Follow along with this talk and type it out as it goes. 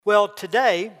Well,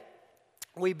 today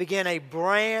we begin a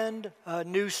brand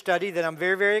new study that I'm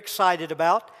very, very excited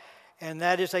about, and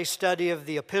that is a study of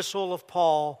the epistle of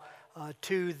Paul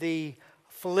to the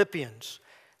Philippians.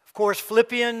 Of course,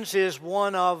 Philippians is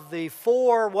one of the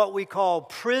four what we call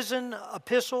prison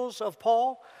epistles of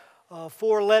Paul,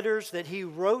 four letters that he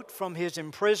wrote from his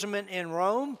imprisonment in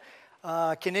Rome.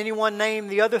 Can anyone name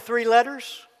the other three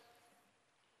letters?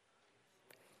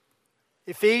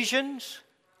 Ephesians?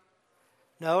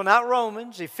 No, not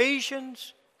Romans.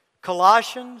 Ephesians,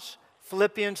 Colossians,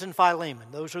 Philippians, and Philemon.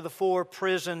 Those are the four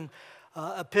prison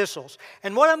epistles.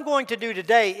 And what I'm going to do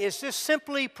today is just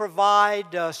simply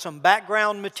provide some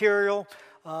background material,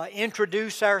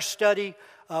 introduce our study,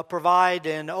 provide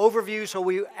an overview. So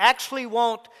we actually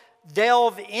won't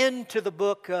delve into the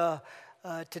book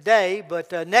today,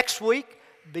 but next week,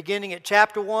 beginning at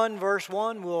chapter 1, verse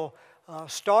 1, we'll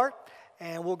start.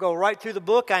 And we'll go right through the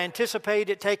book. I anticipate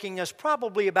it taking us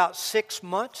probably about 6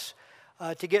 months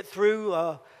to get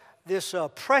through this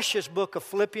precious book of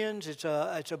Philippians. It's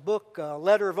a book, a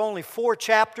letter of only 4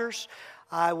 chapters.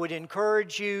 I would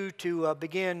encourage you to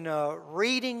begin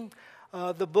reading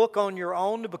the book on your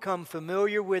own to become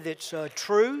familiar with its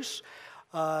truths.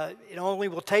 It only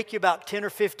will take you about 10 or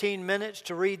 15 minutes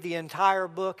to read the entire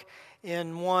book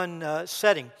in one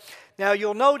setting. Now,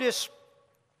 you'll notice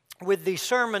with the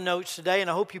sermon notes today, and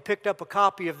I hope you picked up a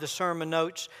copy of the sermon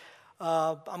notes.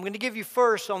 I'm going to give you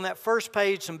first, on that first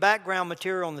page, some background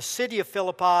material on the city of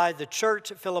Philippi, the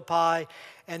church at Philippi,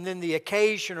 and then the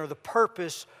occasion or the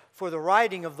purpose for the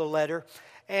writing of the letter.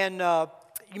 And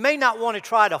you may not want to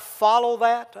try to follow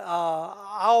that.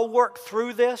 I'll work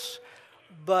through this,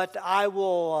 but I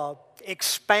will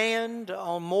expand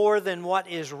on more than what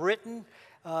is written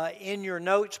in your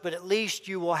notes, but at least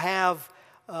you will have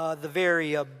the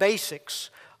very basics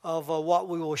of what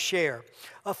we will share.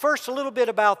 First, a little bit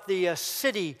about the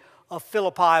city of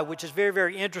Philippi, which is very,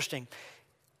 very interesting.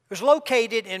 It was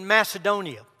located in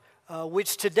Macedonia,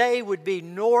 which today would be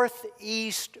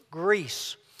northeast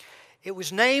Greece. It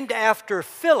was named after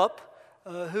Philip,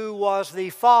 who was the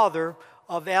father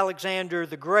of Alexander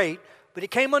the Great, but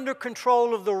it came under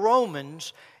control of the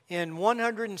Romans in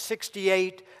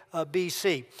 168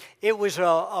 BC. It was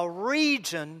a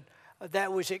region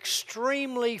that was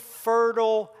extremely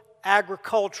fertile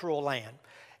agricultural land.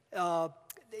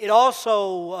 It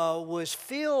also was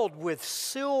filled with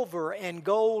silver and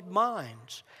gold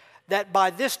mines that by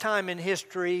this time in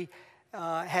history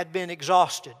had been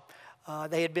exhausted.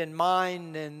 They had been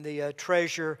mined and the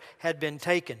treasure had been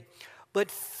taken. But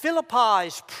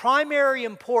Philippi's primary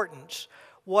importance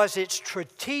was its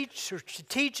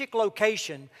strategic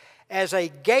location as a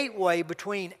gateway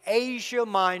between Asia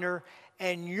Minor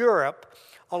and Europe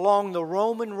along the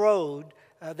Roman road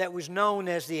that was known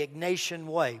as the Egnatian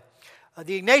Way.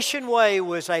 The Egnatian Way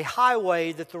was a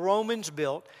highway that the Romans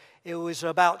built. It was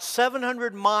about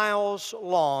 700 miles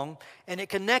long, and it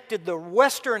connected the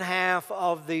western half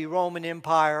of the Roman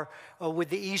Empire with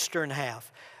the eastern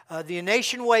half. The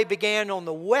Egnatian Way began on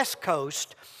the west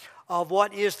coast of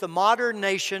what is the modern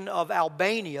nation of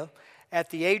Albania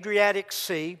at the Adriatic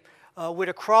Sea,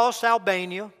 went across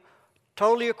Albania,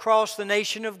 totally across the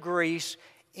nation of Greece,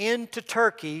 into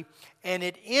Turkey, and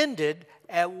it ended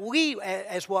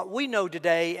as what we know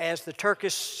today as the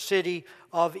Turkish city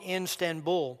of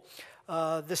Istanbul.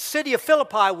 The city of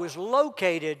Philippi was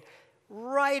located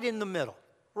right in the middle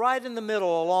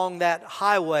along that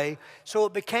highway, so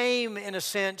it became, in a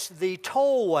sense, the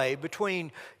tollway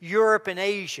between Europe and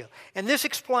Asia. And this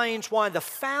explains why the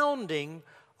founding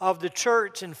of the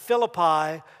church in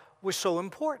Philippi was so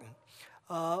important.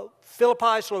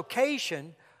 Philippi's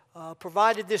location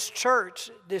provided this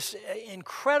church this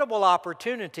incredible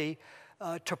opportunity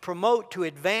to promote, to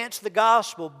advance the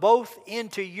gospel both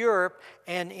into Europe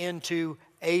and into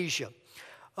Asia.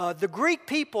 The Greek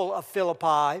people of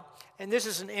Philippi, and this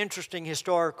is an interesting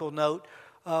historical note,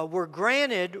 were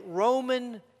granted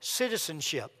Roman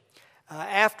citizenship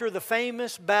after the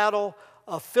famous Battle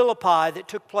of Philippi that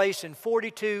took place in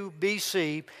 42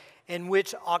 BC, in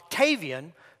which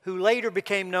Octavian, who later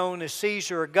became known as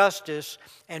Caesar Augustus,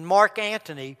 and Mark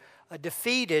Antony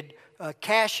defeated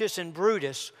Cassius and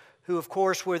Brutus, who of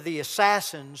course were the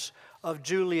assassins of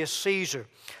Julius Caesar.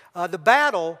 The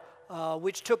battle,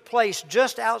 which took place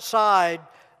just outside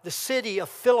the city of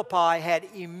Philippi, had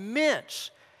immense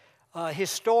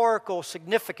historical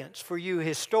significance for you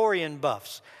historian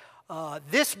buffs.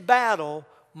 This battle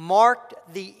marked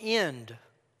the end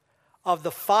of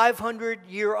the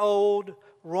 500-year-old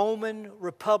Roman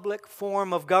Republic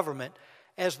form of government,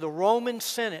 as the Roman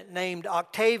Senate named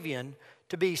Octavian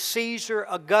to be Caesar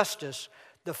Augustus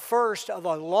the first of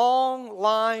a long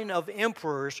line of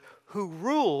emperors who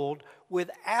ruled with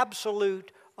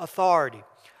absolute authority.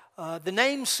 The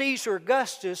name Caesar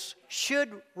Augustus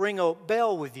should ring a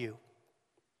bell with you,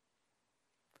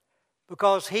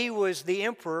 because he was the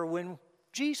emperor when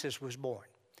Jesus was born,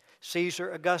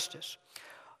 Caesar Augustus.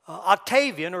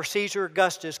 Octavian, or Caesar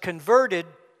Augustus, converted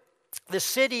the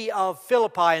city of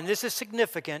Philippi, and this is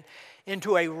significant,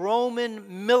 into a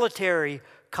Roman military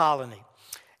colony.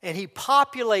 And he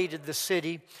populated the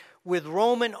city with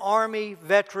Roman army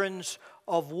veterans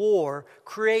of war,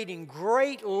 creating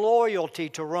great loyalty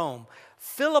to Rome.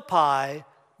 Philippi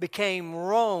became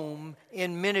Rome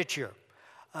in miniature.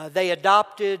 They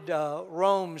adopted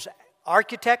Rome's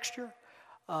architecture,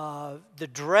 the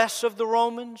dress of the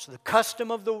Romans, the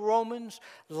custom of the Romans.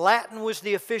 Latin was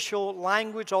the official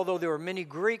language, although there were many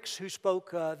Greeks who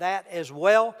spoke that as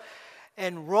well.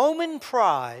 And Roman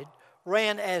pride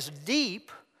ran as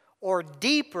deep or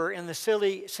deeper in the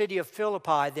city of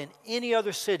Philippi than any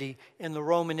other city in the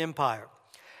Roman Empire.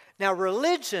 Now,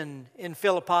 religion in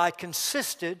Philippi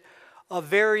consisted of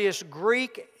various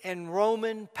Greek and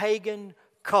Roman pagan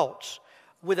cults,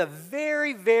 with a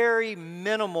very, very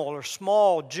minimal or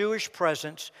small Jewish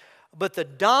presence, but the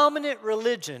dominant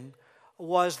religion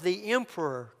was the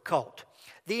emperor cult.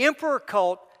 The emperor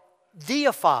cult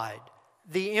deified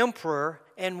the emperor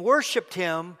and worshipped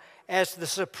him as the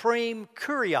supreme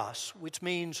kurios, which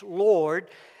means Lord,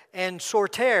 and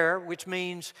soter, which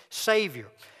means Savior.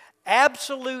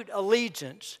 Absolute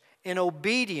allegiance and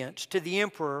obedience to the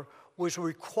emperor was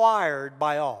required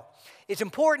by all. It's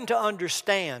important to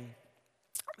understand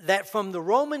that from the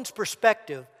Romans'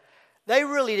 perspective, they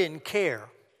really didn't care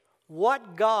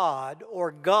what god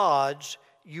or gods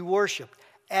you worshiped,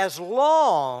 as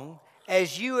long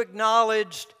as you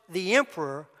acknowledged the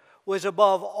emperor was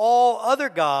above all other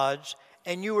gods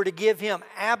and you were to give him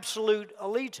absolute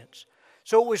allegiance.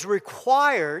 So it was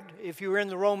required, if you were in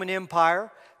the Roman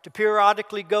Empire, to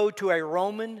periodically go to a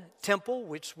Roman temple,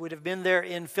 which would have been there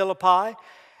in Philippi,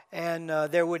 and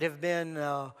there would have been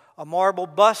a marble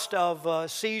bust of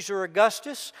Caesar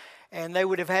Augustus, and they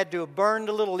would have had to have burned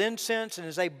a little incense, and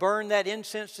as they burned that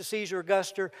incense to Caesar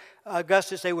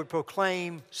Augustus, they would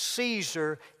proclaim,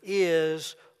 "Caesar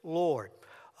is Lord."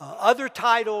 Other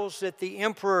titles that the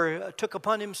emperor took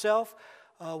upon himself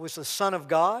was the Son of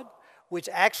God, which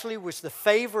actually was the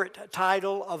favorite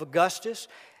title of Augustus,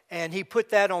 and he put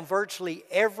that on virtually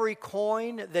every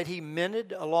coin that he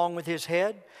minted along with his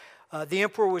head. The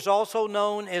emperor was also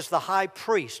known as the high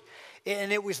priest.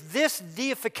 And it was this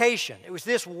deification, it was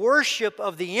this worship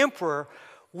of the emperor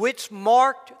which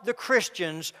marked the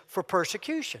Christians for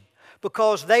persecution,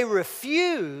 because they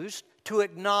refused to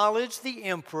acknowledge the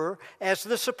emperor as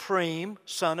the supreme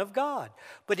Son of God.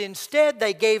 But instead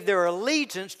they gave their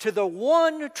allegiance to the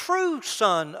one true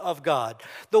Son of God,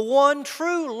 the one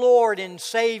true Lord and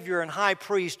Savior and high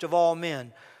priest of all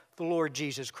men, the Lord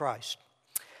Jesus Christ.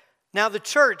 Now, the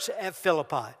church at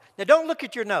Philippi. Now, don't look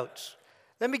at your notes.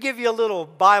 Let me give you a little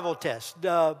Bible test.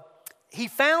 He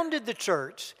founded the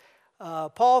church.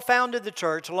 Paul founded the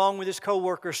church along with his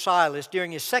co-worker Silas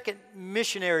during his second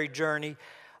missionary journey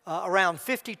around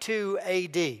 52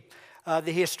 A.D.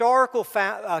 The historical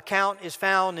account is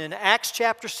found in Acts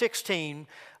chapter 16,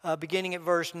 beginning at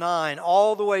verse 9,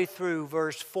 all the way through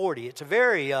verse 40. It's a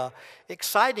very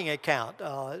exciting account.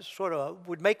 It sort of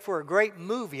would make for a great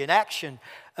movie, an action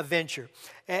adventure.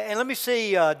 And let me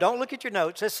see, don't look at your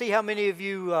notes. Let's see how many of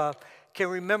you can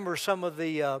remember some of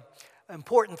the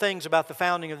important things about the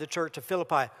founding of the church of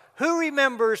Philippi. Who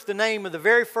remembers the name of the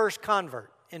very first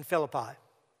convert in Philippi?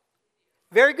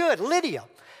 Very good, Lydia.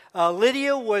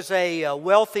 Lydia was a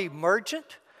wealthy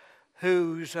merchant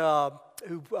who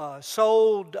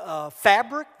sold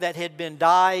fabric that had been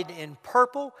dyed in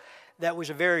purple. That was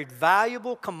a very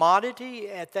valuable commodity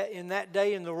in that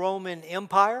day in the Roman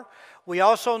Empire. We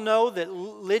also know that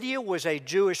Lydia was a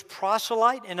Jewish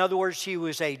proselyte. In other words, she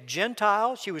was a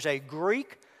Gentile. She was a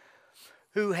Greek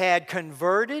who had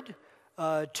converted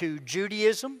to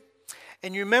Judaism.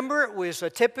 And you remember, it was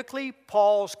typically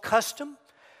Paul's custom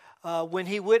when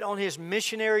he went on his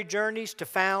missionary journeys to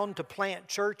plant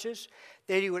churches,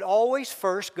 that he would always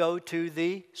first go to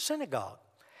the synagogue.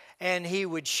 And he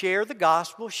would share the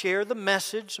gospel, share the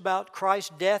message about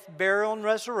Christ's death, burial, and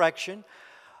resurrection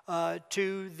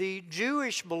to the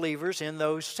Jewish believers in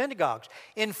those synagogues.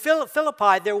 In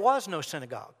Philippi, there was no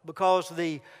synagogue because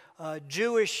the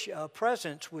Jewish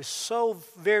presence was so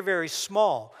very, very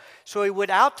small. So he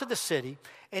went out to the city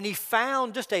and he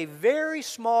found just a very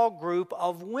small group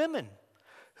of women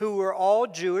who were all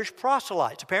Jewish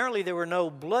proselytes. Apparently there were no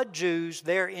blood Jews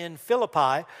there in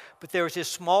Philippi, but there was this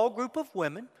small group of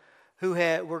women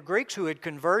were Greeks who had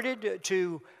converted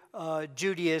to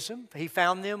Judaism. He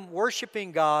found them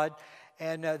worshiping God,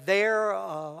 and there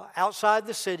outside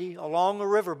the city, along a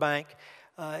riverbank,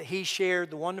 he shared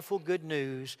the wonderful good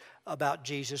news about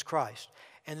Jesus Christ.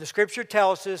 And the Scripture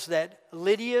tells us that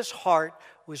Lydia's heart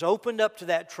was opened up to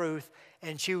that truth,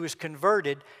 and she was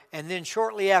converted. And then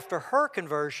shortly after her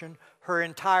conversion, her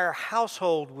entire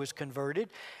household was converted.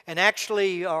 And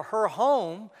actually, her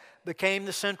home became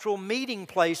the central meeting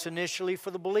place initially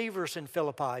for the believers in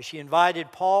Philippi. She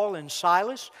invited Paul and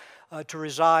Silas to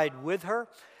reside with her.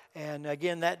 And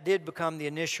again, that did become the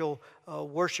initial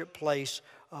worship place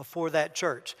for that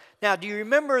church. Now, do you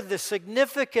remember the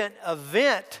significant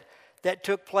event that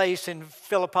took place in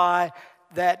Philippi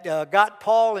that got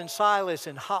Paul and Silas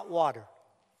in hot water?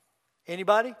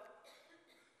 Anybody?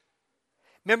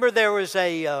 Remember, there was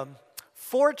a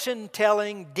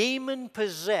fortune-telling,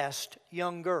 demon-possessed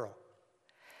young girl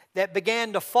that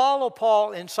began to follow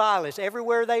Paul and Silas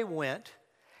everywhere they went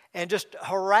and just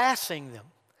harassing them.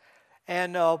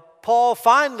 And Paul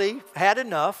finally had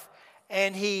enough,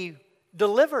 and he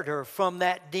delivered her from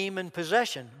that demon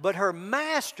possession. But her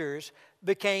masters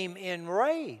became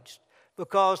enraged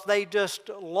because they just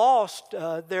lost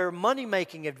their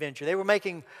money-making adventure. They were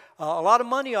making a lot of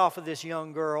money off of this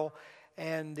young girl,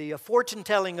 and the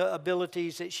fortune-telling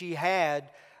abilities that she had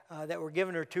that were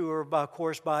given her to her, of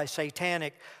course, by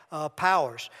satanic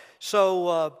powers.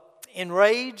 So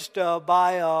enraged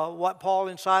by what Paul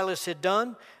and Silas had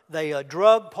done, they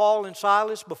drugged Paul and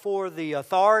Silas before the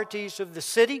authorities of the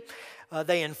city.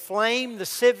 They inflamed the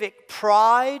civic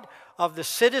pride of the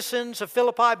citizens of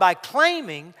Philippi by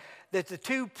claiming that the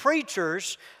two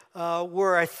preachers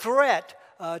were a threat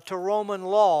to Roman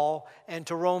law and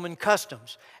to Roman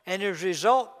customs. And as a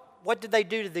result, what did they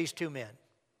do to these two men?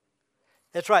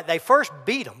 That's right, they first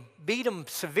beat them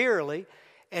severely,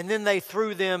 and then they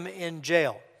threw them in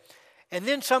jail. And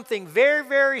then something very,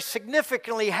 very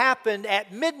significantly happened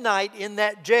at midnight in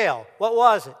that jail. What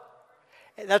was it?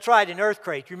 That's right, an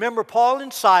earthquake. You remember Paul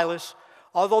and Silas,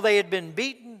 although they had been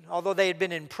beaten, although they had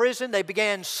been in prison, they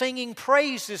began singing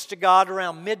praises to God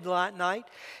around midnight.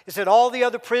 It said all the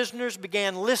other prisoners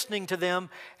began listening to them,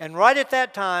 and right at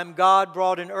that time, God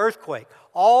brought an earthquake.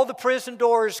 All the prison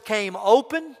doors came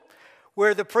open,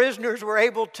 where the prisoners were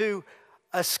able to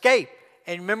escape.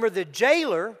 And remember, the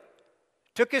jailer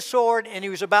took his sword and he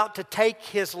was about to take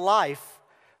his life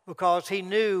because he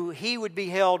knew he would be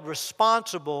held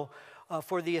responsible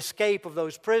for the escape of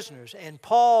those prisoners. And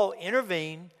Paul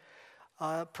intervened,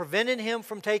 prevented him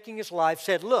from taking his life,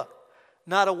 said, look,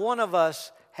 not a one of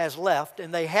us has left,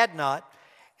 and they had not.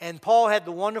 And Paul had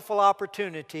the wonderful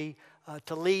opportunity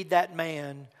to lead that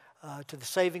man to the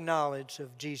saving knowledge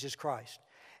of Jesus Christ.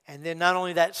 And then not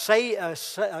only that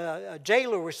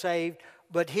jailer was saved,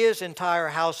 but his entire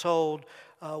household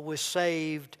was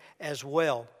saved as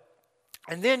well.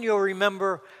 And then you'll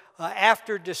remember,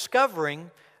 after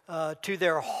discovering to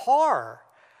their horror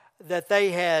that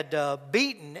they had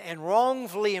beaten and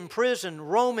wrongfully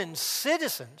imprisoned Roman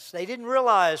citizens. They didn't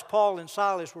realize Paul and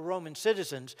Silas were Roman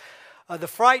citizens. The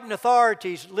frightened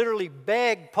authorities literally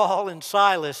begged Paul and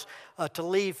Silas to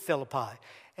leave Philippi.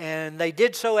 And they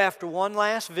did so after one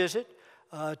last visit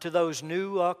to those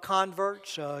new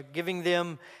converts, giving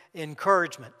them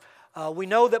encouragement. We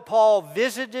know that Paul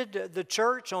visited the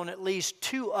church on at least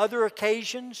 2 other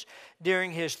occasions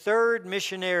during his 3rd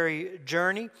missionary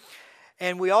journey.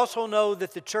 And we also know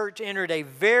that the church entered a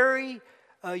very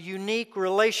unique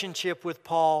relationship with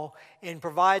Paul in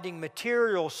providing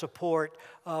material support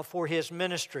for his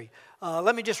ministry.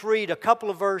 Let me just read a couple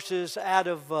of verses out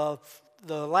of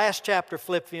the last chapter of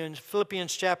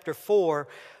Philippians chapter 4,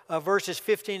 verses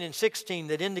 15 and 16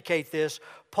 that indicate this.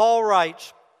 Paul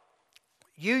writes,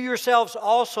 "You yourselves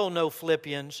also know,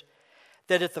 Philippians,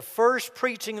 that at the first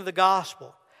preaching of the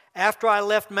gospel, after I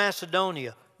left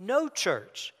Macedonia, no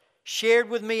church shared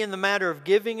with me in the matter of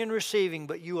giving and receiving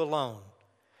but you alone.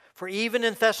 For even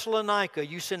in Thessalonica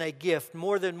you sent a gift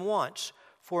more than once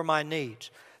for my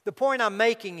needs." The point I'm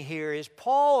making here is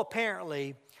Paul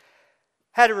apparently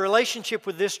had a relationship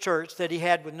with this church that he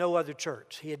had with no other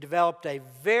church. He had developed a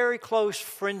very close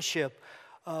friendship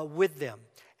with them.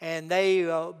 And they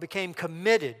became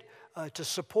committed to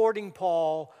supporting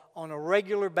Paul on a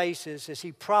regular basis as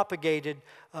he propagated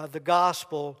the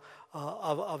gospel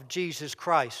of Jesus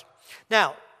Christ.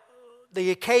 Now,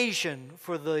 the occasion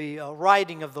for the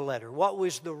writing of the letter. What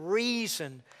was the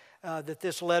reason that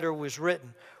this letter was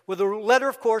written? Well, the letter,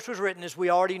 of course, was written, as we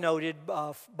already noted,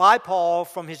 by Paul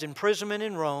from his imprisonment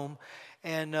in Rome.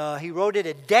 And he wrote it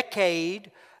a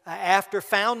decade after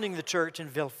founding the church in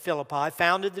Philippi.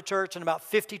 Founded the church in about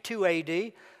 52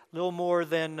 A.D., little more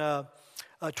than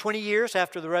 20 years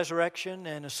after the resurrection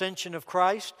and ascension of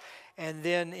Christ. And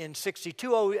then in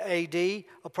 62 AD,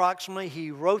 approximately,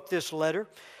 he wrote this letter.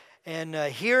 And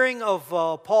hearing of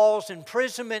Paul's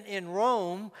imprisonment in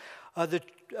Rome, the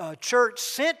church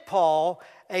sent Paul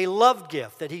a love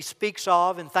gift that he speaks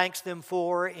of and thanks them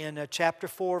for in chapter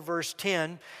 4, verse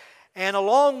 10. And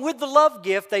along with the love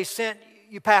gift, they sent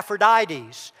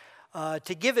Epaphroditus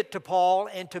to give it to Paul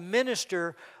and to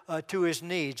minister to his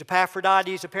needs.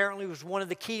 Epaphroditus apparently was one of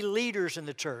the key leaders in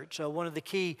the church, one of the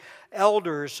key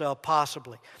elders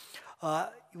possibly.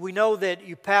 We know that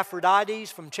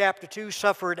Epaphroditus from chapter 2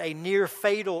 suffered a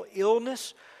near-fatal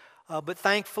illness, but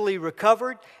thankfully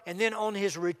recovered. And then on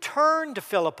his return to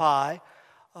Philippi,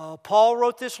 Paul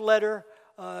wrote this letter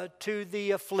to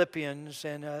the Philippians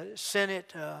and sent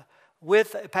it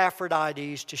with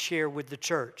Epaphroditus to share with the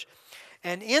church.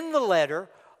 And in the letter,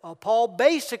 Paul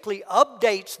basically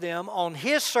updates them on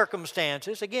his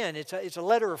circumstances. Again, it's a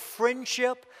letter of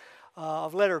friendship, a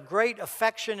letter of great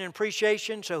affection and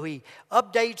appreciation. So he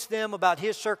updates them about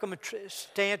his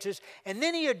circumstances. And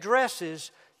then he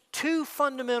addresses two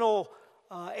fundamental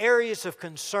areas of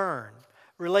concern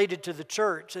related to the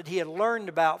church that he had learned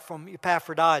about from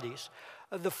Epaphroditus.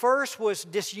 The first was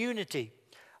disunity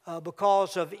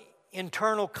because of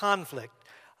internal conflict.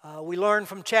 We learned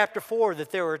from chapter 4 that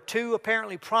there were two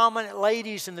apparently prominent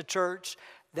ladies in the church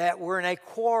that were in a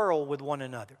quarrel with one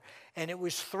another. And it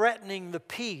was threatening the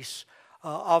peace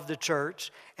of the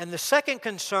church. And the second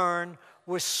concern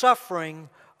was suffering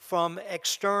from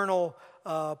external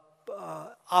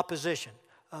opposition,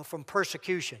 from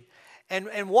persecution.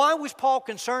 And why was Paul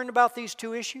concerned about these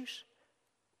two issues?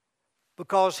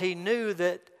 Because he knew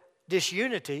that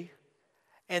disunity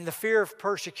and the fear of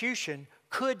persecution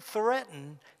could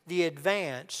threaten the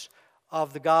advance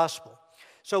of the gospel.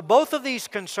 So both of these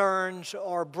concerns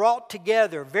are brought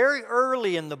together very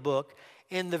early in the book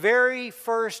in the very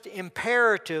first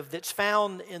imperative that's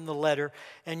found in the letter.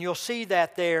 And you'll see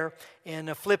that there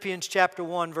in Philippians chapter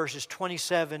 1, verses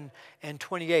 27 and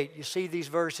 28. You see these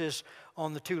verses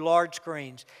on the two large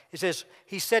screens. It says,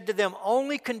 he said to them,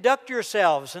 only conduct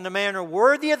yourselves in a manner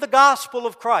worthy of the gospel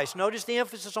of Christ. Notice the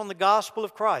emphasis on the gospel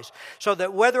of Christ. So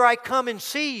that whether I come and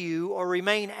see you or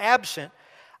remain absent,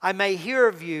 I may hear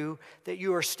of you that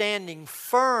you are standing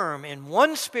firm in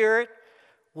one spirit,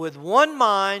 with one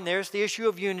mind. There's the issue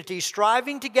of unity,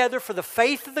 striving together for the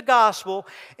faith of the gospel,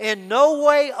 in no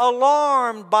way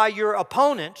alarmed by your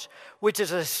opponents, which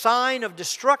is a sign of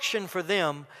destruction for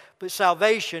them, but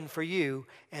salvation for you,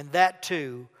 and that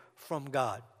too from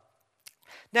God.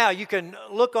 Now, you can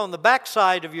look on the back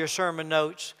side of your sermon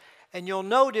notes, and you'll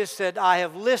notice that I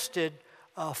have listed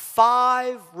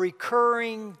 5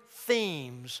 recurring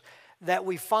themes that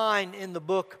we find in the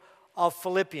book of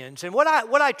Philippians. And what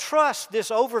I trust this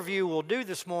overview will do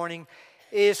this morning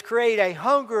is create a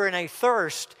hunger and a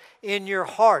thirst in your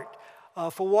heart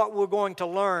for what we're going to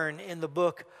learn in the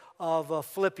book of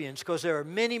Philippians, because there are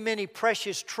many, many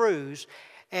precious truths.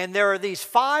 And there are these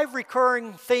 5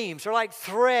 recurring themes. They're like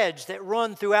threads that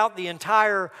run throughout the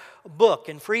entire book.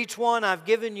 And for each one, I've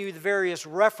given you the various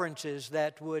references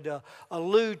that would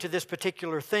allude to this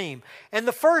particular theme. And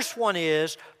the first one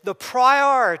is the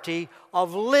priority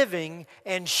of living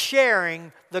and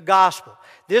sharing the gospel.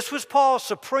 This was Paul's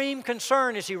supreme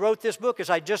concern as he wrote this book, as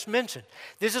I just mentioned.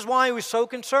 This is why he was so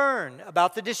concerned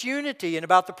about the disunity and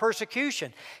about the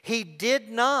persecution. He did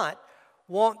not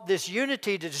want this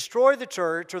unity to destroy the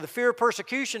church or the fear of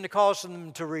persecution to cause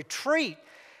them to retreat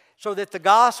so that the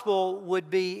gospel would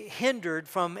be hindered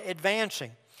from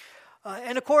advancing.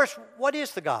 And of course, what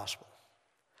is the gospel?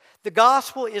 The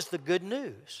gospel is the good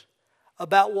news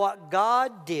about what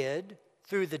God did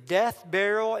through the death,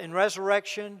 burial, and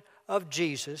resurrection of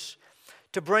Jesus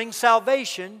to bring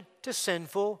salvation to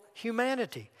sinful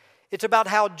humanity. It's about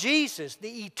how Jesus,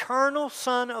 the eternal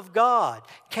Son of God,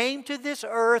 came to this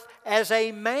earth as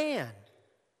a man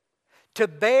to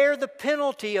bear the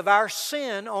penalty of our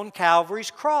sin on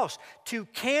Calvary's cross, to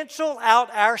cancel out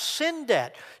our sin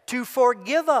debt, to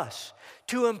forgive us,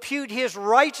 to impute His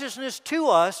righteousness to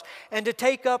us, and to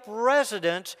take up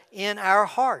residence in our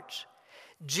hearts.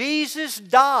 Jesus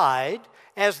died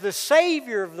as the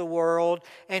Savior of the world,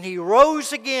 and He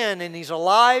rose again, and He's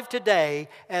alive today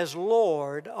as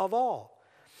Lord of all.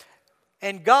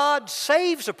 And God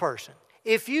saves a person.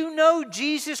 If you know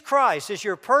Jesus Christ as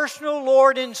your personal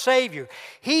Lord and Savior,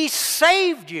 He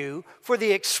saved you for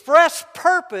the express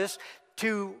purpose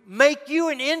to make you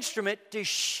an instrument to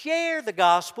share the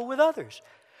gospel with others,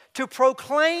 to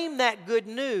proclaim that good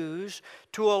news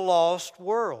to a lost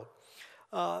world.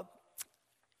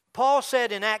 Paul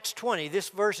said in Acts 20, this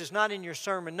verse is not in your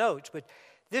sermon notes, but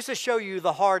This will show you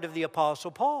the heart of the Apostle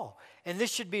Paul. And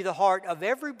this should be the heart of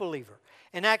every believer.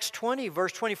 In Acts 20,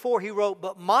 verse 24, he wrote,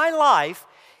 "But my life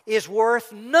is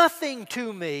worth nothing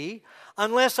to me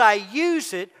unless I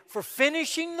use it for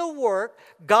finishing the work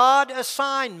God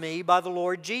assigned me by the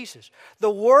Lord Jesus.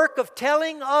 The work of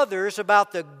telling others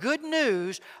about the good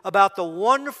news about the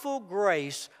wonderful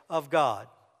grace of God."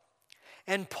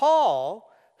 And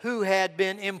Paul, who had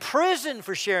been imprisoned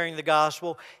for sharing the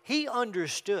gospel, he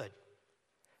understood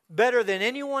better than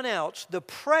anyone else the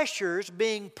pressures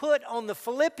being put on the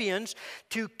Philippians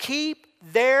to keep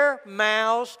their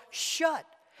mouths shut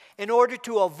in order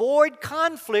to avoid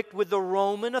conflict with the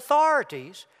Roman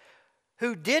authorities,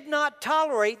 who did not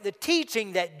tolerate the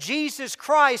teaching that Jesus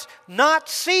Christ, not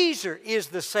Caesar, is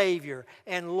the Savior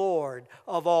and Lord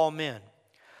of all men.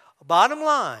 Bottom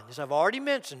line, as I've already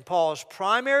mentioned, Paul's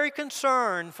primary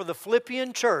concern for the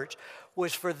Philippian church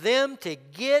was for them to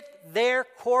get their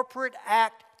corporate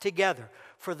act together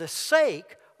for the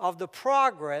sake of the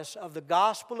progress of the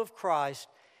gospel of Christ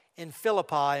in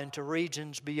Philippi and to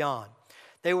regions beyond.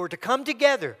 They were to come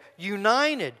together,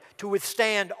 united, to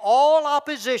withstand all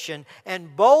opposition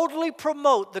and boldly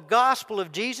promote the gospel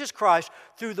of Jesus Christ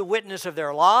through the witness of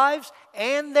their lives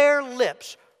and their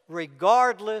lips,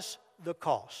 regardless the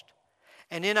cost.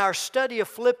 And in our study of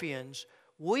Philippians,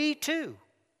 we too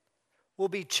will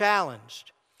be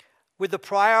challenged with the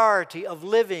priority of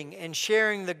living and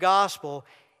sharing the gospel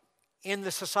in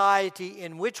the society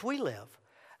in which we live,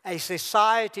 a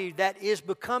society that is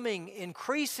becoming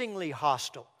increasingly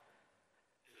hostile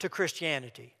to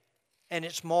Christianity and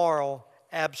its moral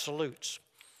absolutes.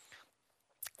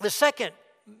 The second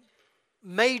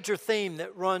major theme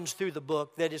that runs through the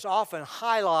book that is often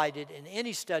highlighted in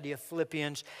any study of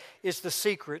Philippians is the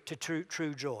secret to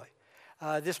true joy.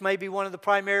 This may be one of the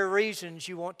primary reasons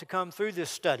you want to come through this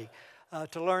study,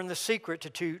 to learn the secret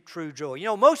to true joy. You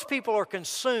know, most people are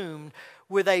consumed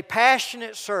with a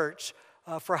passionate search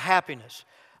for happiness,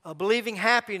 believing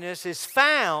happiness is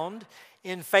found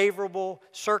in favorable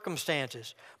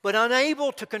circumstances. But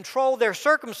unable to control their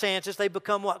circumstances, they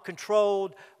become what?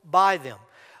 Controlled by them.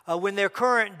 When their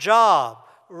current job,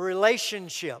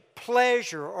 relationship,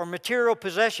 pleasure, or material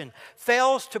possession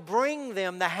fails to bring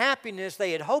them the happiness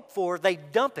they had hoped for, they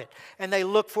dump it and they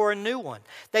look for a new one.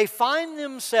 They find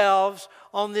themselves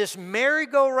on this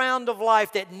merry-go-round of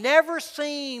life that never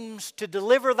seems to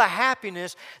deliver the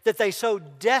happiness that they so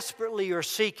desperately are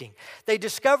seeking. They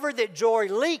discover that joy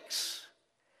leaks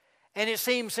and it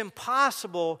seems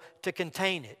impossible to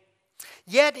contain it.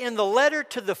 Yet in the letter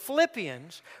to the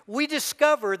Philippians, we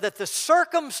discover that the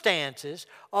circumstances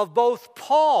of both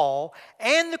Paul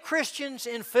and the Christians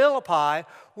in Philippi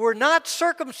were not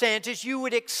circumstances you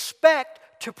would expect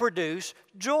to produce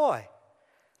joy.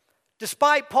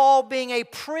 Despite Paul being a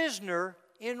prisoner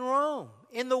in Rome,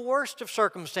 in the worst of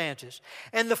circumstances,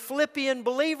 and the Philippian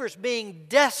believers being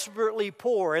desperately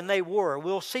poor, and they were.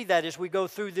 We'll see that as we go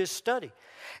through this study.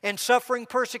 And suffering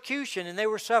persecution, and they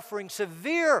were suffering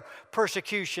severe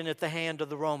persecution at the hand of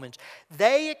the Romans.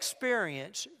 They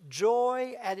experienced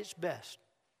joy at its best,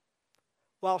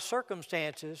 while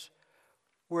circumstances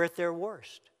were at their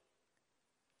worst.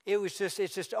 It's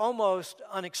just almost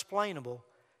unexplainable,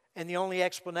 and the only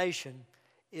explanation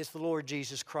is the Lord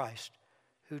Jesus Christ,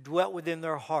 who dwelt within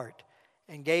their heart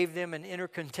and gave them an inner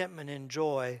contentment and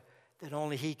joy that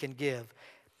only He can give.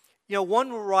 You know,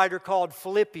 one writer called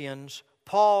Philippians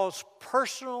Paul's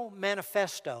personal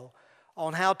manifesto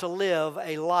on how to live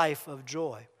a life of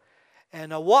joy.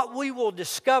 And what we will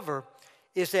discover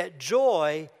is that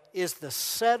joy is the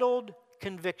settled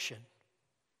conviction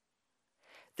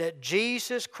that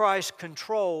Jesus Christ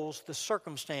controls the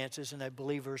circumstances in a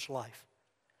believer's life.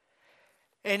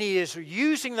 And He is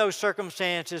using those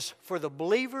circumstances for the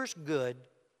believer's good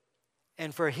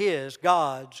and for His,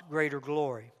 God's, greater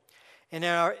glory. And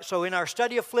so in our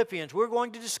study of Philippians, we're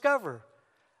going to discover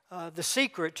the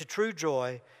secret to true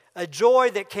joy, a joy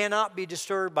that cannot be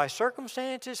disturbed by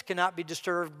circumstances, cannot be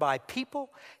disturbed by people,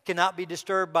 cannot be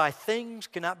disturbed by things,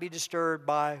 cannot be disturbed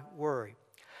by worry.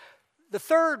 The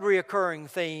third reoccurring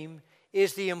theme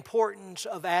is the importance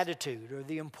of attitude, or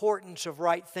the importance of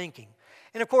right thinking.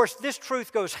 And of course, this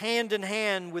truth goes hand in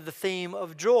hand with the theme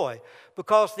of joy,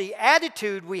 because the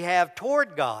attitude we have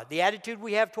toward God, the attitude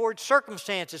we have toward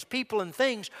circumstances, people, and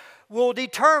things will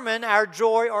determine our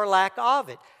joy or lack of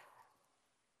it.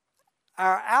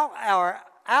 Our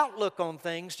outlook on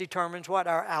things determines what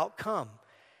our outcome.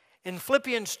 In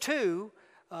Philippians 2,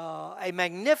 a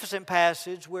magnificent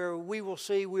passage where we will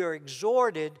see we are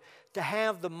exhorted to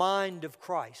have the mind of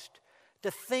Christ,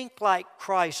 to think like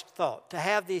Christ thought, to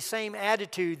have the same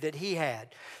attitude that He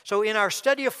had. So in our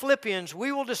study of Philippians,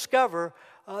 we will discover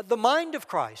the mind of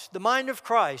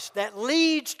Christ that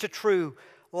leads to true,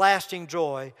 lasting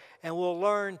joy, and we'll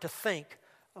learn to think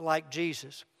like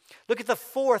Jesus. Look at the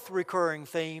fourth recurring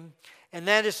theme, and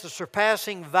that is the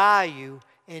surpassing value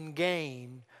and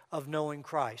gain of knowing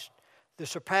Christ. The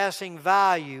surpassing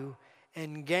value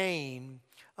and gain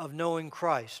of knowing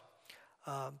Christ.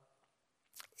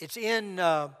 It's in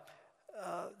the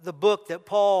book that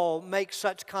Paul makes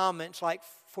such comments like,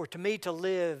 "For to me to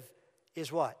live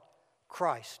is what?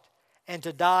 Christ. And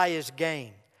to die is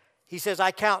gain." He says,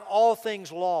 "I count all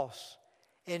things loss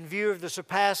in view of the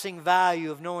surpassing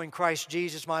value of knowing Christ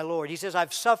Jesus my Lord." He says,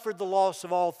 "I've suffered the loss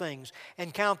of all things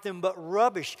and count them but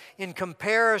rubbish in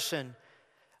comparison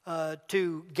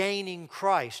to gaining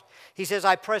Christ." He says,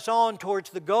 "I press on towards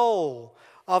the goal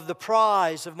of the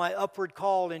prize of my upward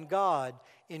call in God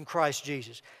in Christ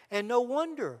Jesus." And no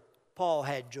wonder Paul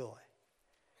had joy.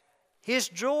 His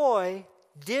joy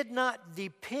did not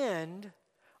depend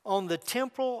on the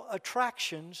temporal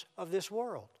attractions of this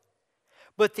world,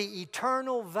 but the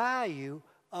eternal value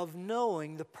of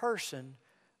knowing the person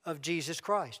of Jesus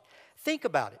Christ. Think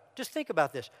about it. Just think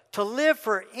about this. To live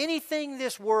for anything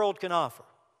this world can offer,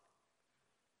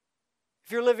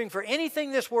 if you're living for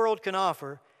anything this world can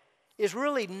offer, is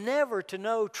really never to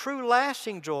know true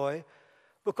lasting joy,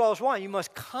 because one, you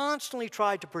must constantly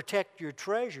try to protect your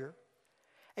treasure,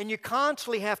 and you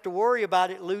constantly have to worry about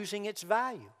it losing its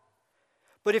value.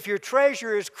 But if your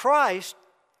treasure is Christ,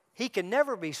 He can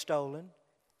never be stolen,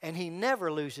 and He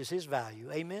never loses His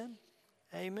value. Amen?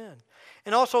 Amen.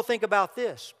 And also think about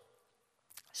this.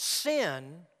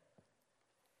 Sin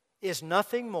is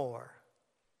nothing more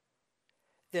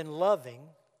than loving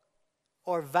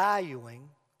or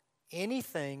valuing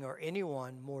anything or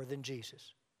anyone more than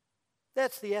Jesus.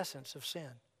 That's the essence of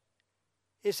sin.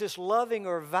 It's just loving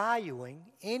or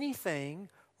valuing anything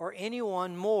or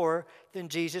anyone more than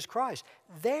Jesus Christ.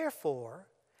 Therefore,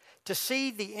 to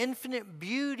see the infinite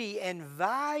beauty and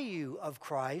value of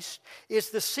Christ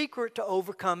is the secret to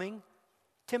overcoming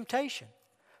temptation.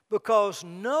 Because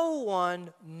no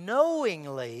one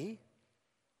knowingly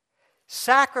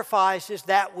sacrifices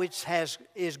that which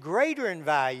is greater in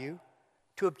value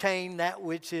to obtain that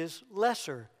which is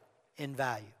lesser in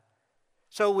value.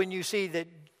 So when you see that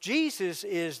Jesus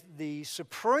is the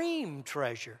supreme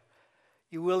treasure,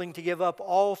 you're willing to give up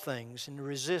all things and to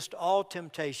resist all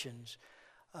temptations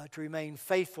to remain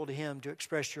faithful to Him, to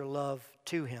express your love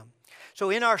to Him. So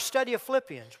in our study of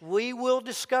Philippians, we will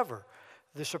discover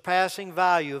the surpassing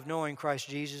value of knowing Christ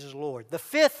Jesus as Lord. The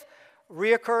fifth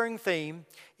reoccurring theme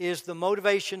is the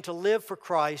motivation to live for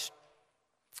Christ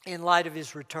in light of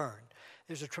His return.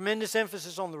 There's a tremendous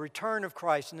emphasis on the return of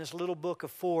Christ in this little book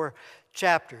of 4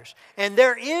 chapters. And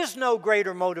there is no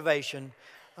greater motivation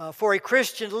for a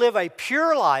Christian to live a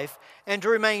pure life and to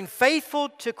remain faithful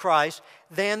to Christ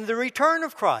than the return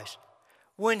of Christ.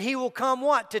 When He will come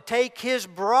what? To take His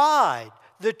bride,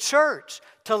 the church,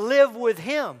 to live with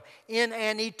Him in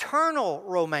an eternal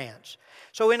romance.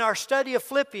 So in our study of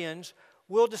Philippians,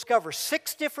 we'll discover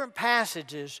 6 different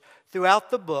passages throughout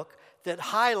the book that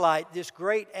highlight this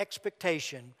great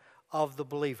expectation of the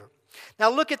believer.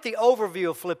 Now look at the overview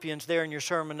of Philippians there in your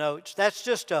sermon notes. That's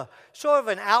just a sort of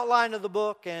an outline of the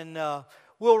book, and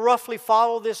we'll roughly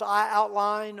follow this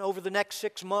outline over the next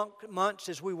 6 months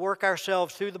as we work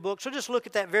ourselves through the book. So just look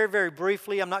at that very, very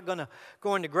briefly. I'm not going to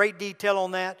go into great detail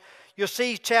on that. You'll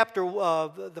see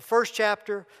the first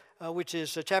chapter, which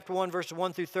is chapter 1, verses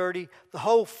 1 through 30. The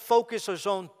whole focus is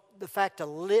on the fact to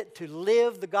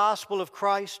live the gospel of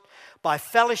Christ by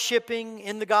fellowshipping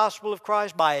in the gospel of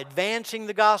Christ, by advancing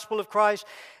the gospel of Christ,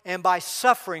 and by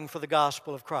suffering for the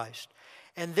gospel of Christ.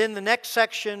 And then the next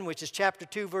section, which is chapter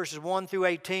 2, verses 1 through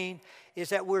 18, is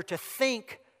that we're to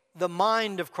think the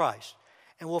mind of Christ.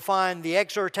 And we'll find the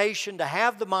exhortation to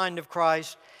have the mind of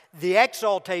Christ, the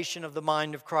exaltation of the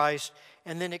mind of Christ,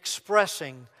 and then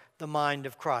expressing the mind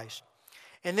of Christ.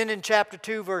 And then in chapter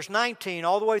 2, verse 19,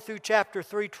 all the way through chapter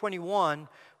 3:21,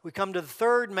 we come to the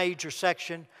third major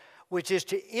section, which is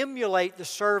to emulate the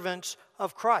servants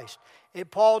of Christ.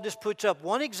 Paul just puts up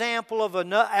one example of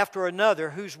after another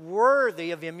who's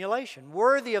worthy of emulation,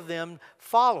 worthy of them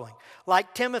following.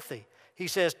 Like Timothy, he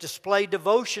says, display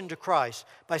devotion to Christ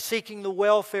by seeking the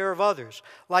welfare of others.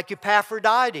 Like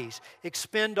Epaphroditus,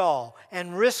 expend all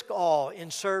and risk all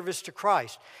in service to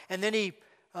Christ. And then he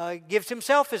gives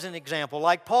himself as an example.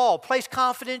 Like Paul, place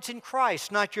confidence in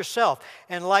Christ, not yourself.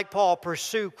 And like Paul,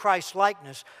 pursue Christ's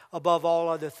likeness above all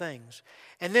other things.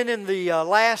 And then in the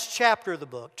last chapter of the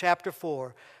book, chapter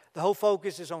 4, the whole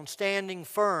focus is on standing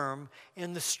firm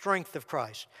in the strength of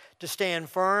Christ. To stand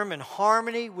firm in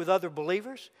harmony with other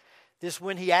believers. This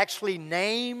when he actually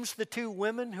names the two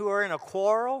women who are in a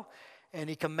quarrel, and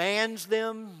he commands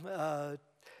them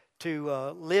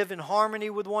to live in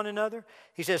harmony with one another.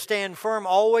 He says, stand firm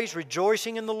always,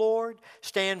 rejoicing in the Lord.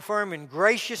 Stand firm in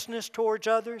graciousness towards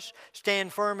others.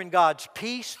 Stand firm in God's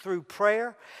peace through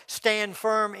prayer. Stand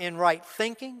firm in right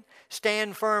thinking.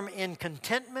 Stand firm in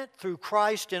contentment through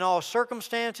Christ in all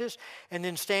circumstances. And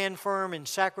then stand firm in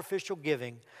sacrificial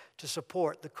giving to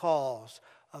support the cause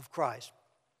of Christ.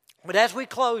 But as we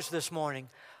close this morning,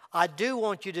 I do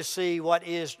want you to see what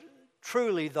is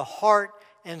truly the heart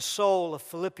and soul of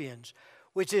Philippians,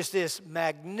 which is this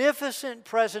magnificent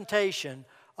presentation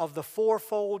of the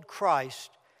fourfold Christ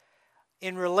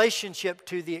in relationship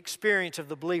to the experience of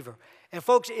the believer. And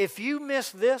folks, if you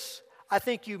miss this, I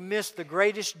think you miss the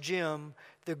greatest gem,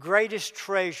 the greatest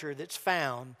treasure that's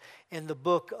found in the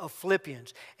book of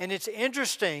Philippians. And it's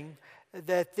interesting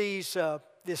that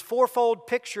this fourfold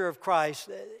picture of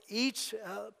Christ, each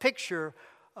picture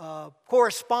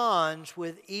corresponds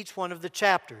with each one of the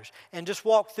chapters. And just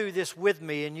walk through this with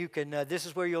me, and you can. This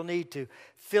is where you'll need to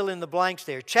fill in the blanks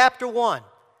there. Chapter 1,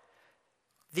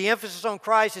 the emphasis on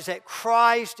Christ is that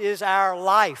Christ is our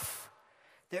life.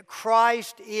 That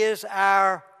Christ is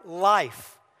our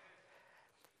life.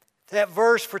 That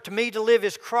verse, for to me to live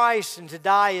is Christ and to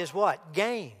die is what?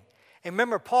 Gain. And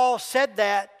remember, Paul said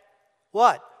that,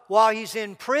 what? While he's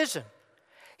in prison.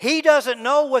 He doesn't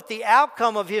know what the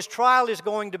outcome of his trial is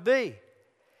going to be.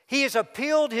 He has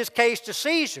appealed his case to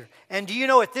Caesar. And do you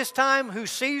know at this time who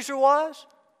Caesar was?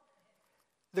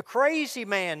 The crazy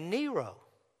man, Nero,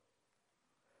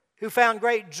 who found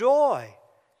great joy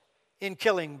in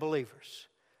killing believers,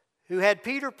 who had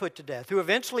Peter put to death, who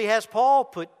eventually has Paul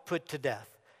put to death.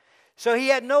 So he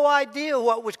had no idea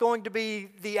what was going to be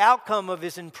the outcome of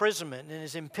his imprisonment and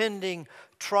his impending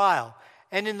trial.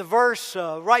 And in the verse,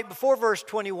 right before verse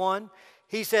 21,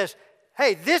 he says,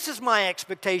 hey, this is my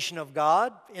expectation of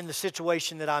God in the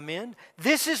situation that I'm in.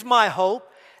 This is my hope,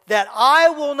 that I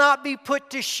will not be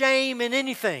put to shame in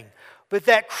anything, but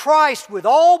that Christ with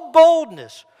all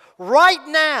boldness, right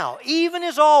now, even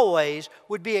as always,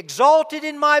 would be exalted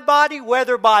in my body,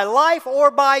 whether by life or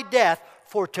by death,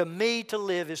 for to me to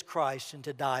live is Christ and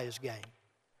to die is gain.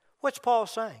 What's Paul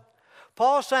saying?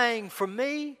 Paul's saying, for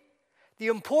me, the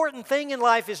important thing in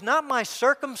life is not my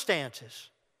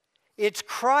circumstances. It's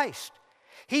Christ.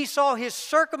 He saw his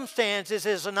circumstances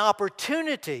as an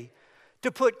opportunity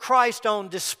to put Christ on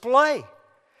display.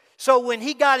 So when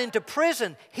he got into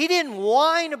prison, he didn't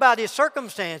whine about his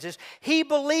circumstances. He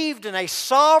believed in a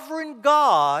sovereign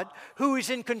God who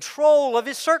is in control of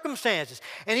his circumstances.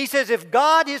 And he says, if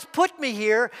God has put me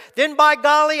here, then by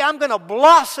golly, I'm going to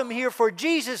blossom here for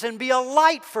Jesus and be a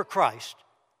light for Christ.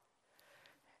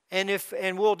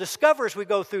 And we'll discover as we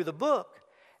go through the book,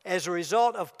 as a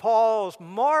result of Paul's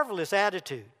marvelous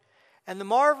attitude and the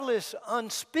marvelous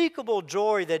unspeakable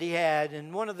joy that he had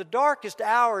in one of the darkest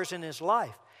hours in his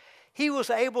life, he was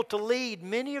able to lead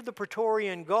many of the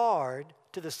Praetorian Guard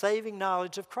to the saving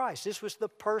knowledge of Christ. This was the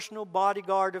personal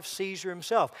bodyguard of Caesar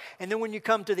himself. And then when you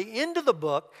come to the end of the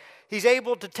book, he's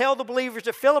able to tell the believers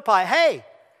at Philippi, hey,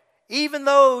 even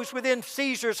those within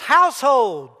Caesar's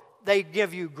household, they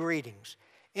give you greetings.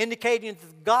 Indicating that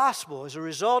the gospel, as a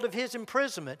result of his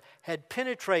imprisonment, had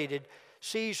penetrated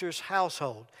Caesar's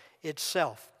household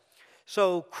itself.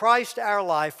 So Christ our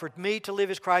life, for me to live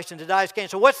is Christ and to die is gain.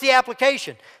 So what's the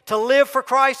application? To live for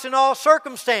Christ in all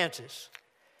circumstances.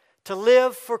 To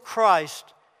live for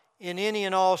Christ in any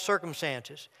and all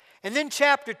circumstances. And then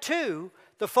chapter 2,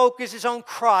 the focus is on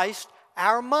Christ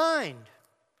our mind.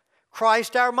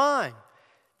 Christ our mind.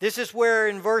 This is where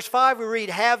in verse 5 we read,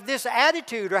 have this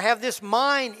attitude or have this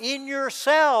mind in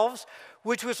yourselves,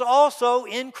 which was also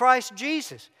in Christ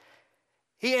Jesus.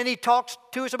 He talks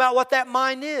to us about what that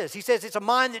mind is. He says it's a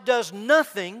mind that does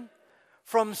nothing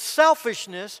from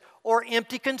selfishness or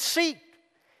empty conceit.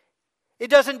 It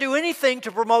doesn't do anything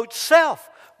to promote self,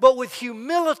 but with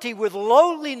humility, with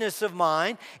lowliness of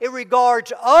mind, it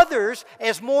regards others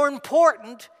as more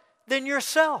important than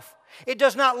yourself. It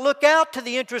does not look out to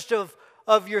the interest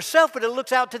of yourself, but it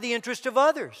looks out to the interest of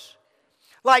others.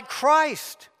 Like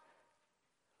Christ,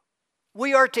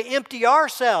 we are to empty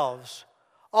ourselves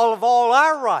of all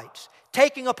our rights,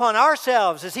 taking upon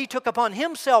ourselves, as he took upon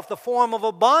himself the form of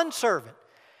a bondservant.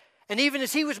 And even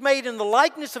as he was made in the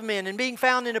likeness of men and being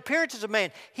found in appearances of man,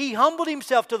 he humbled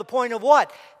himself to the point of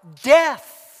what?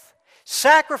 Death.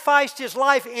 Sacrificed his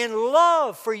life in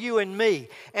love for you and me.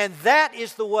 And that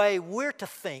is the way we're to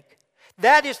think.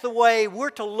 That is the way we're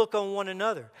to look on one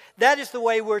another. That is the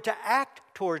way we're to act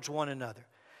towards one another.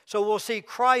 So we'll see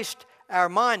Christ our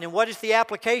mind. And what is the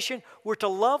application? We're to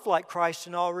love like Christ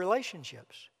in all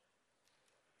relationships.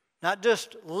 Not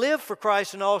just live for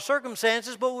Christ in all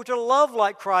circumstances, but we're to love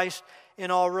like Christ in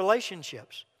all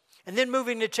relationships. And then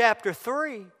moving to chapter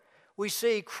 3, we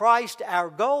see Christ our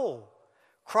goal.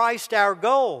 Christ our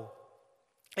goal.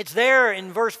 It's there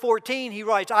in verse 14, he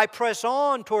writes, I press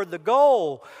on toward the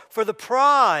goal for the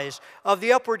prize of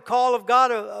the upward call of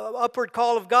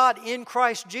God in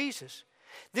Christ Jesus.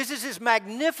 This is this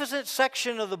magnificent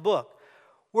section of the book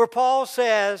where Paul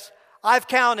says, I've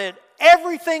counted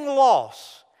everything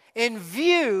lost in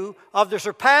view of the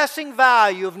surpassing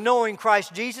value of knowing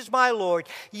Christ Jesus my Lord.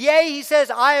 Yea, he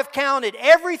says, I have counted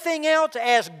everything else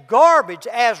as garbage,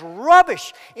 as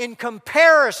rubbish in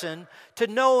comparison to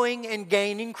knowing and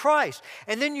gaining Christ.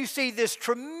 And then you see this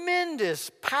tremendous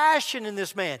passion in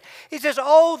this man. He says,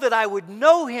 oh, that I would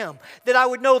know Him, that I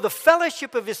would know the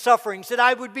fellowship of His sufferings, that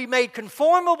I would be made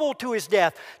conformable to His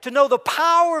death, to know the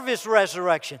power of His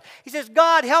resurrection. He says,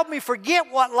 God, help me forget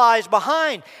what lies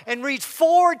behind and reach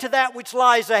forward to that which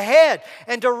lies ahead,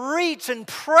 and to reach and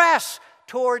press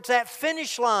towards that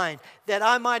finish line, that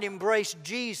I might embrace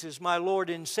Jesus, my Lord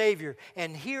and Savior,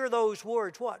 and hear those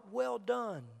words, what? Well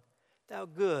done, thou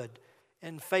good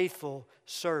and faithful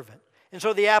servant. And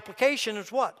so the application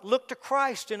is what? Look to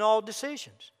Christ in all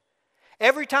decisions.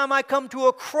 Every time I come to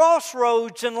a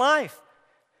crossroads in life,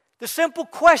 the simple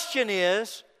question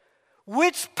is,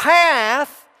 which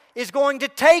path is going to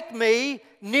take me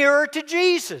nearer to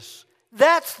Jesus?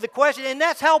 That's the question, and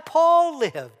that's how Paul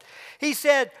lived. He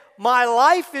said, my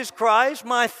life is Christ,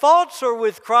 my thoughts are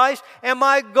with Christ, and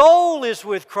my goal is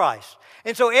with Christ.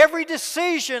 And so every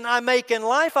decision I make in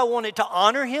life, I want it to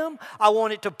honor Him, I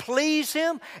want it to please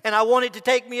Him, and I want it to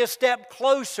take me a step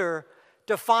closer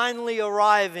to finally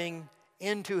arriving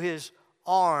into His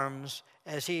arms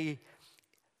as He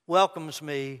welcomes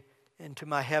me into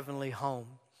my heavenly home.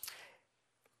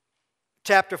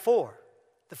 Chapter 4,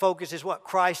 the focus is what?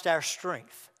 Christ our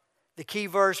strength. The key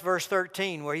verse, verse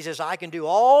 13, where he says, I can do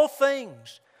all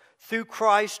things through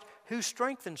Christ who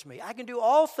strengthens me. I can do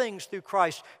all things through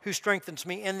Christ who strengthens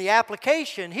me. And the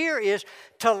application here is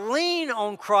to lean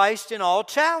on Christ in all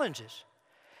challenges.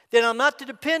 That I'm not to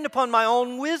depend upon my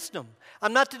own wisdom.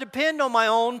 I'm not to depend on my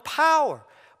own power.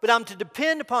 But I'm to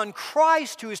depend upon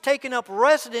Christ who has taken up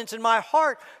residence in my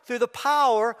heart through the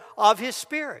power of His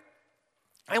Spirit.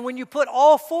 And when you put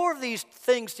all four of these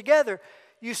things together,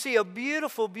 you see a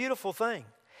beautiful, beautiful thing.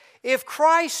 If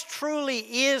Christ truly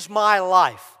is my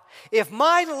life, if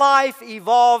my life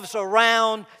evolves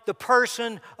around the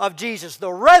person of Jesus,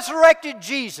 the resurrected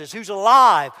Jesus who's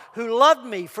alive, who loved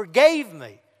me, forgave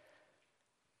me,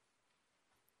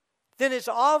 then it's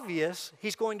obvious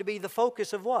He's going to be the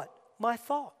focus of what? My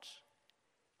thoughts.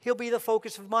 He'll be the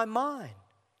focus of my mind.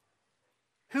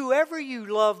 Whoever you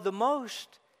love the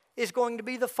most is going to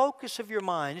be the focus of your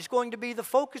mind. It's going to be the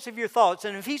focus of your thoughts.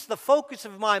 And if He's the focus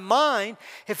of my mind,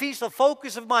 if He's the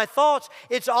focus of my thoughts,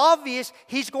 it's obvious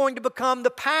He's going to become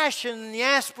the passion and the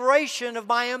aspiration of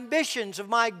my ambitions, of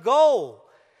my goal,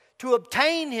 to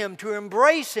obtain Him, to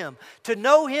embrace Him, to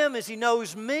know Him as He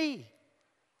knows me.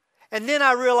 And then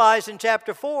I realize in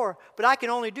chapter 4, but I can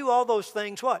only do all those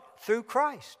things, what? Through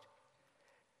Christ.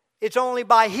 It's only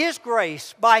by His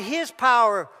grace, by His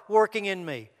power working in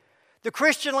me. The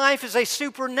Christian life is a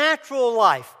supernatural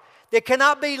life that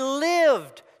cannot be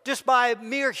lived just by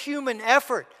mere human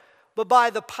effort, but by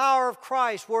the power of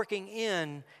Christ working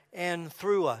in and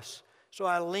through us. So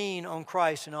I lean on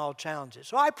Christ in all challenges.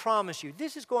 So I promise you,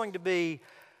 this is going to be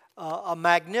a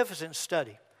magnificent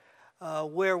study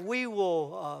where we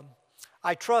will,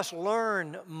 I trust,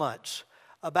 learn much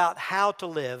about how to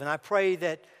live. And I pray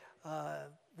that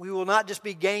we will not just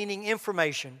be gaining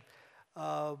information,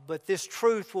 but this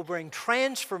truth will bring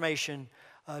transformation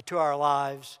to our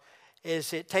lives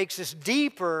as it takes us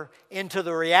deeper into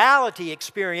the reality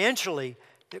experientially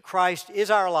that Christ is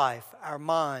our life, our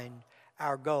mind,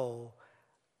 our goal,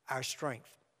 our strength.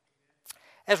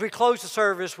 As we close the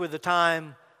service with a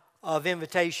time of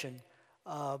invitation,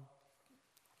 a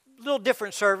little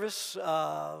different service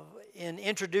in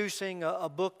introducing a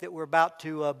book that we're about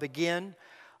to begin,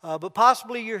 but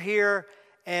possibly you're here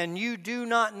and you do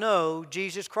not know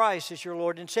Jesus Christ as your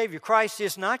Lord and Savior. Christ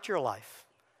is not your life.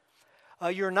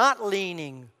 You're not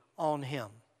leaning on Him.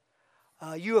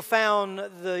 You have found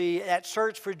that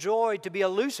search for joy to be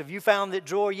elusive. You found that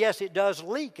joy, yes, it does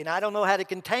leak, and I don't know how to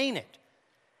contain it.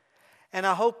 And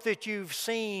I hope that you've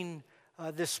seen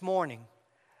this morning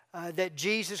that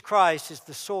Jesus Christ is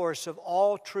the source of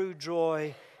all true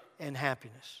joy and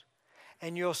happiness.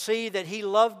 And you'll see that He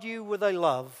loved you with a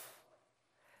love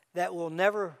that will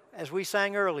never, as we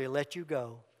sang earlier, let you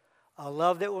go. A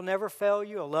love that will never fail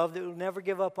you, a love that will never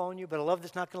give up on you, but a love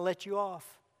that's not going to let you off.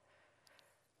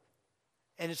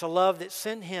 And it's a love that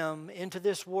sent Him into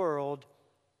this world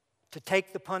to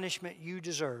take the punishment you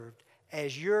deserved.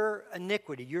 As your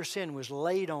iniquity, your sin was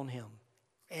laid on Him.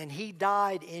 And He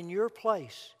died in your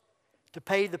place to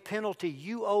pay the penalty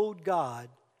you owed God.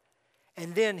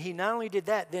 And then He not only did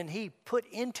that, then He put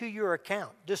into your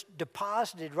account, just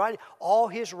deposited right all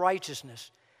His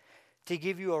righteousness to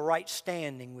give you a right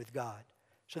standing with God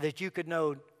so that you could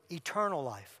know eternal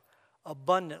life,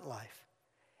 abundant life.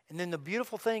 And then the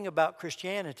beautiful thing about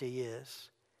Christianity is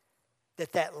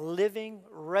that living,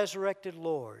 resurrected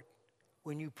Lord,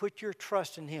 when you put your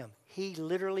trust in Him, He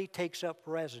literally takes up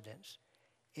residence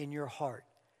in your heart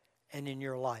and in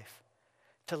your life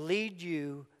to lead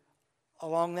you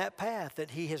along that path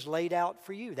that He has laid out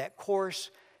for you, that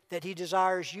course that He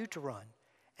desires you to run.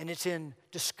 And it's in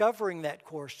discovering that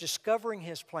course, discovering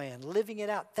His plan, living it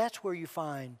out. That's where you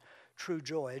find true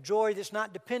joy. A joy that's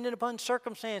not dependent upon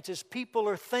circumstances, people,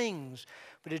 or things,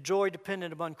 but a joy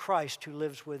dependent upon Christ who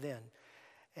lives within.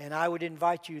 And I would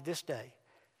invite you this day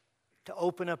to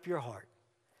open up your heart,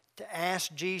 to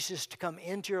ask Jesus to come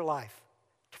into your life,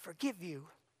 to forgive you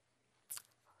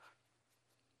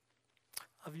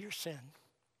of your sin.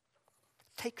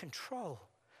 Take control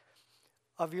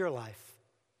of your life.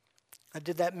 I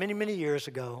did that many, many years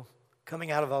ago,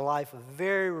 coming out of a life of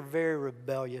very, very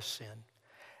rebellious sin.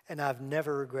 And I've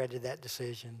never regretted that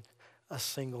decision a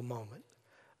single moment,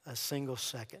 a single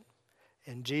second.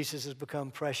 And Jesus has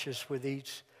become precious with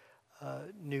each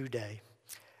new day.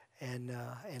 And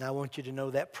I want you to know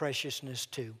that preciousness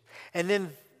too. And then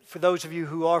for those of you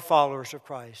who are followers of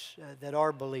Christ, that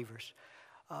are believers,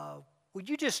 would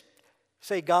you just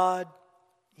say, God,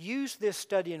 use this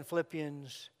study in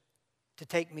Philippians to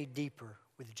take me deeper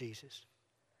with Jesus?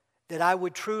 That I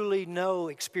would truly know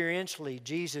experientially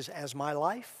Jesus as my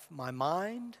life, my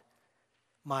mind,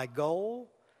 my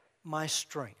goal, my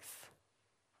strength.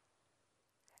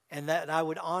 And that I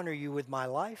would honor you with my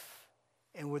life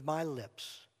and with my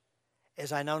lips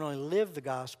as I not only live the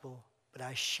gospel, but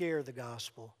I share the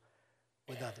gospel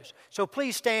with others. So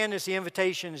please stand as the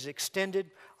invitation is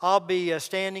extended. I'll be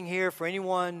standing here for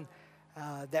anyone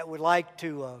that would like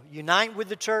to unite with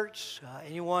the church,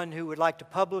 anyone who would like to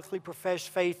publicly profess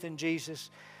faith in Jesus.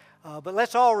 But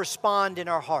let's all respond in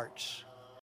our hearts